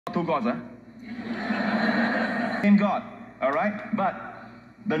Two gods, huh? Same God, all right? But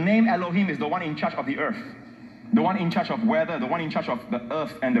the name Elohim is the one in charge of the earth, the one in charge of weather, the one in charge of the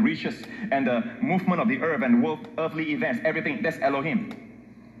earth and the riches and the movement of the earth and world, earthly events, everything. That's Elohim.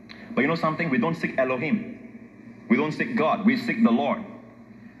 But you know something? We don't seek Elohim. We don't seek God. We seek the Lord.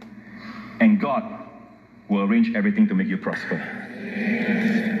 And God will arrange everything to make you prosper.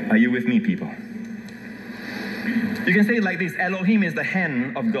 Are you with me, people? You can say it like this: Elohim is the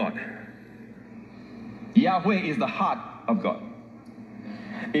hand of God. Yahweh is the heart of God.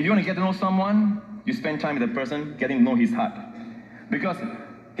 If you want to get to know someone, you spend time with the person, getting to know his heart. Because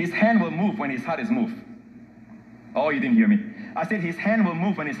his hand will move when his heart is moved. Oh, you didn't hear me. I said his hand will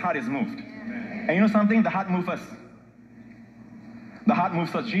move when his heart is moved. And you know something? The heart moves us. The heart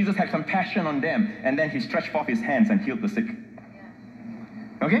moves us. Jesus had compassion on them, and then he stretched forth his hands and healed the sick.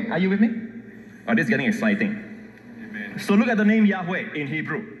 Okay, are you with me? Oh, this is getting exciting. So look at the name Yahweh in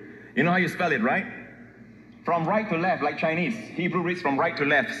Hebrew. You know how you spell it, right? From right to left, like Chinese. Hebrew reads from right to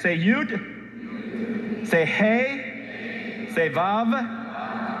left. Say Yud. Say Hey. Say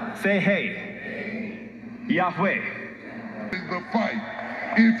Vav. Say Hey. Yahweh. The fight.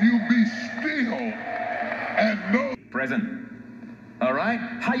 If you be still and know. Present. All right?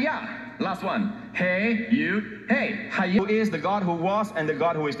 Haya. Last one. Hey, Yud, Hey. Haya, who is the God who was and the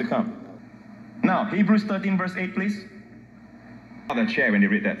God who is to come. Now, Hebrews 13 verse 8, please. The chair when they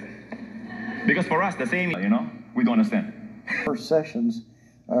read that. Because for us, the same, you know, we don't understand. First sessions,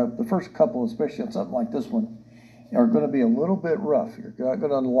 the first couple, especially on something like this one, are going to be a little bit rough. You're not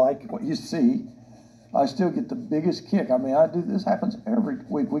going to like what you see. I still get the biggest kick. I mean, this happens every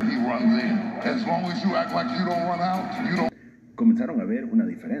week. He runs in. As long as you act like you don't run out, you don't. Comenzaron a ver una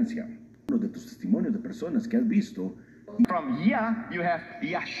diferencia. Uno de tus testimonios de personas que has visto. From Yah, you have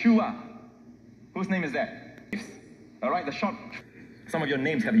Yeshua. Whose name is that? All right, the short. Some of your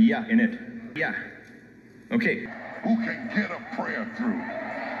names have Yah in it. Yeah. Okay. Who can get a prayer through?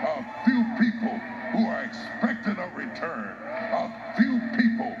 A few people who are expecting a return. A few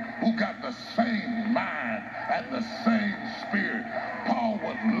people who got the same mind and the same spirit. Paul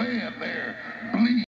was laying there